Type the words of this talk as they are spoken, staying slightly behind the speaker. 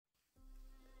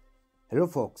Hello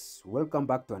folks, welcome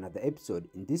back to another episode.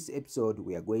 In this episode,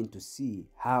 we are going to see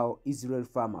how Israel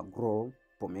farmer grow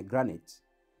pomegranate.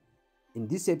 In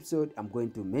this episode, I'm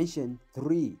going to mention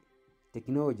 3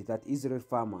 technology that Israel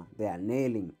farmer they are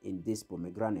nailing in this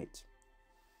pomegranate.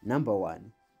 Number 1,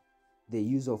 the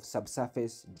use of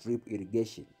subsurface drip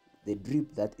irrigation, the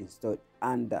drip that installed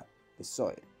under the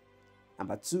soil.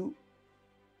 Number 2,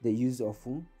 the use of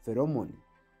pheromone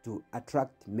to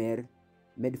attract male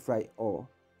medfly or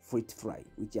fruit fly,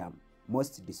 which are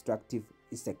most destructive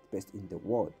insect pests in the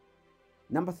world.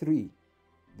 Number 3,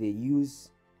 they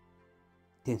use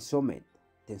tensomet.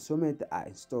 Tensomet are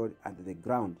installed under the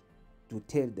ground to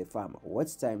tell the farmer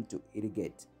what's time to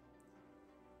irrigate.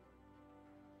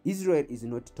 Israel is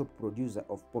not top producer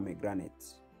of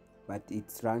pomegranate, but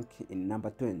it's ranked in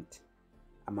number 20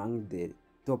 among the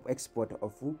top exporter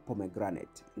of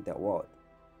pomegranate in the world.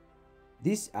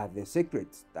 These are the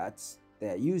secrets that they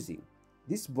are using.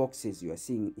 These boxes you are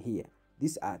seeing here,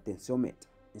 these are tensometer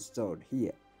installed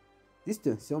here. This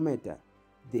tensometer,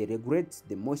 they regulate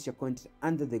the moisture content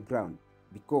under the ground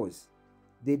because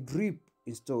the drip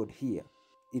installed here,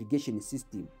 irrigation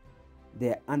system, they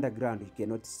are underground, you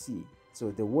cannot see. So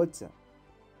the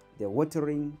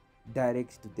watering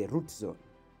direct to the root zone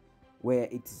where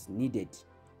it is needed.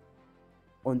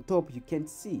 On top you can't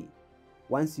see.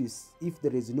 If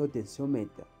there is no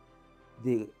tensometer,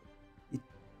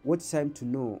 what's time to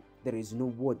know there is no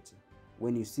water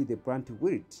when you see the plant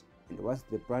wilt, and once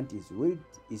the plant is wilt,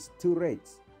 it's too late.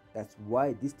 That's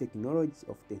why this technology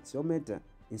of tensometer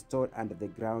installed under the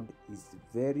ground is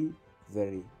very,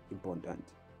 very important.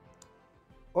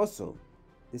 Also,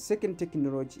 the second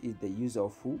technology is the use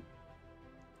of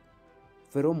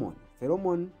pheromone.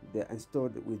 Pheromone, they are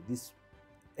installed with this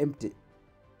empty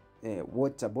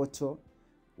water bottle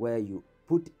where you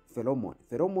put pheromone.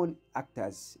 Pheromone acts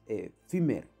as a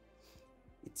female.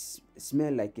 It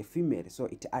smells like a female, so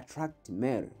it attracts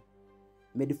male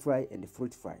medfly and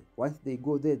fruit fly. Once they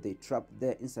go there, they trap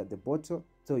there inside the bottle,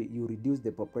 so you reduce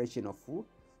the population of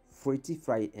fruit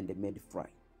fly and the medfly.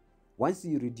 Once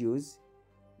you reduce,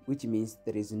 which means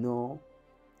there is no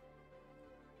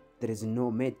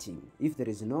mating. If there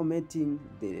is no mating,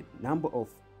 the number of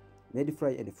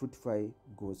medfly and fruit fly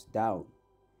goes down.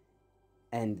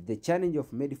 And the challenge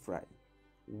of medfly,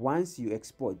 once you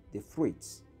export the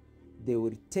fruits, they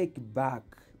will take back.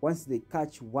 Once they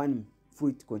catch one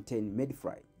fruit containing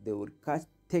medfly, they will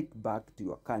take back to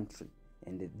your country,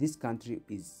 and this country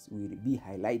will be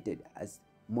highlighted as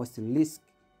most risk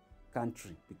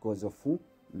country because of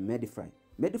medfly.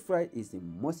 Medfly is the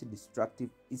most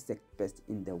destructive insect pest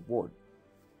in the world,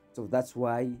 so that's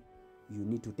why you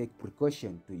need to take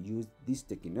precaution to use this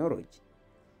technology.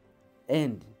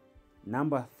 And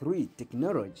number 3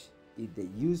 technology is the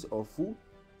use of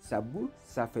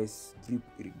subsurface drip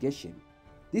irrigation.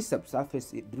 This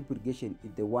subsurface drip irrigation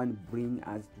is the one bring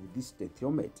us to this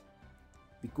tensometer,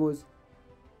 because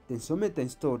tensometer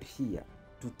installed here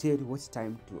to tell what's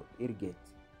time to irrigate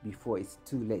before it's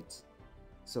too late.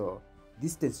 So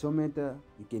this tensometer,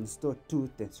 you can install 2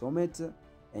 tensometer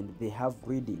and they have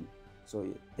reading. So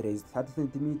there is 30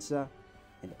 centimeter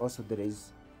and also there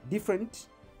is different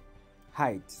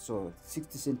height, so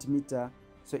 60 centimeter.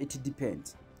 So it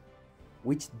depends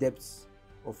which depths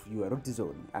of your root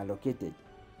zone are located,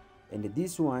 and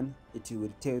this one it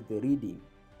will tell the reading.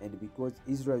 And because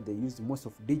Israel they use most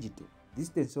of digital, this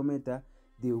tensometer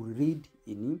they will read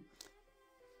in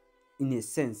a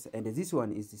sense, and this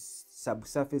one is the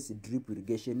subsurface drip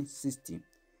irrigation system.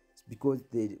 It's because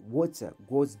the water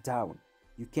goes down,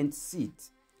 you can't see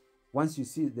it. Once you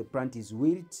see the plant is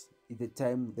wilt, at the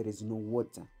time there is no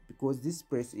water, because this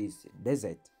place is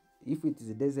desert. If it is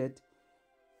a desert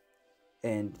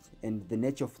and the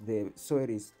nature of the soil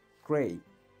is clay,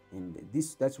 and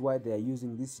that's why they are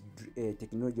using this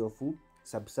technology of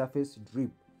subsurface drip.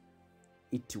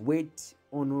 It waits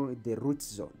on the root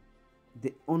zone,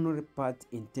 the only part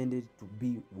intended to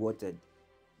be watered.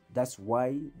 That's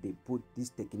why they put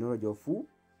this technology of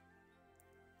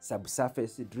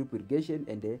subsurface drip irrigation,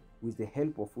 and with the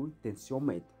help of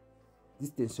tensometer. This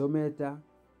tensometer,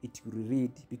 it will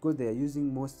read, because they are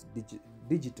using most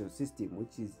digital system,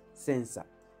 which is sensor,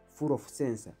 full of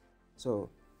sensor. So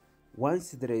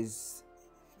once there is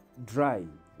dry,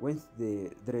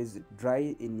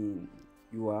 in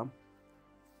your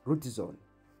root zone,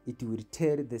 it will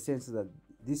tell the sensor that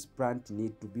this plant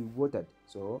need to be watered,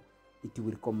 so it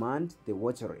will command the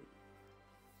watering.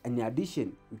 In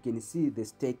addition, you can see the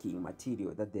staking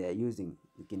material that they are using.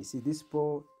 You can see this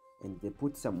pole, and they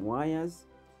put some wires,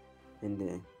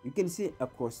 and you can see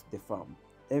across the farm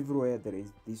everywhere there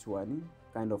is this one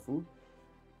kind of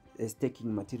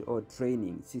taking material or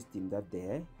training system that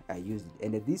they are using.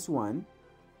 And this one,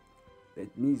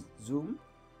 let me zoom.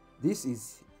 This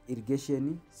is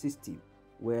irrigation system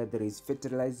where there is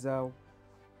fertilizer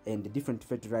and different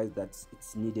fertilizer that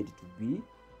it's needed to be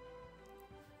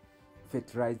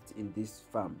fertilized in this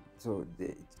farm. So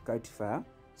it's quite far.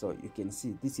 So you can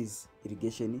see this is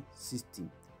irrigation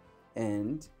system,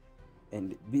 and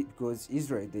because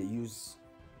Israel, they use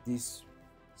this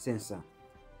sensor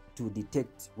to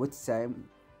detect what time,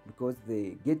 because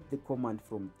they get the command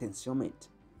from tensiometer,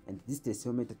 and this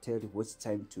tensiometer tells what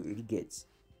time to irrigate,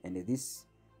 and this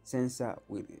sensor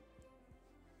will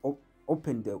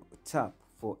open the tap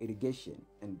for irrigation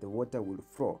and the water will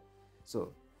flow.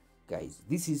 So guys,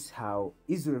 this is how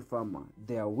Israel farmer,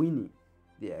 they are winning.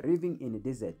 They are living in a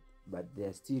desert, but they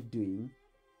are still doing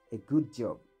a good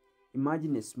job.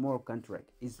 Imagine a small country like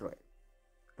Israel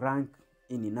rank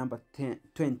in number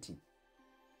 20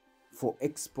 for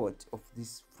export of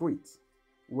this fruit,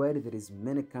 where there is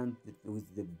many countries with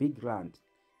the big land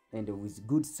and with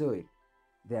good soil.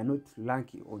 They are not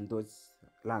ranking on those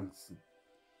ranks.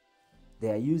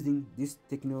 They are using this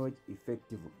technology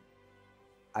effectively.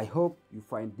 I hope you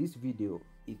find this video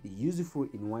is useful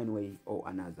in one way or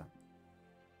another.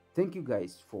 Thank you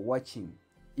guys for watching.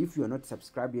 If you are not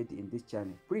subscribed yet in this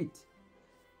channel,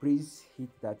 please hit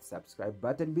that subscribe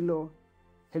button below.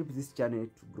 Help this channel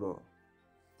to grow.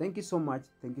 Thank you so much.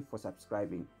 Thank you for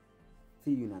subscribing.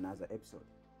 See you in another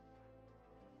episode.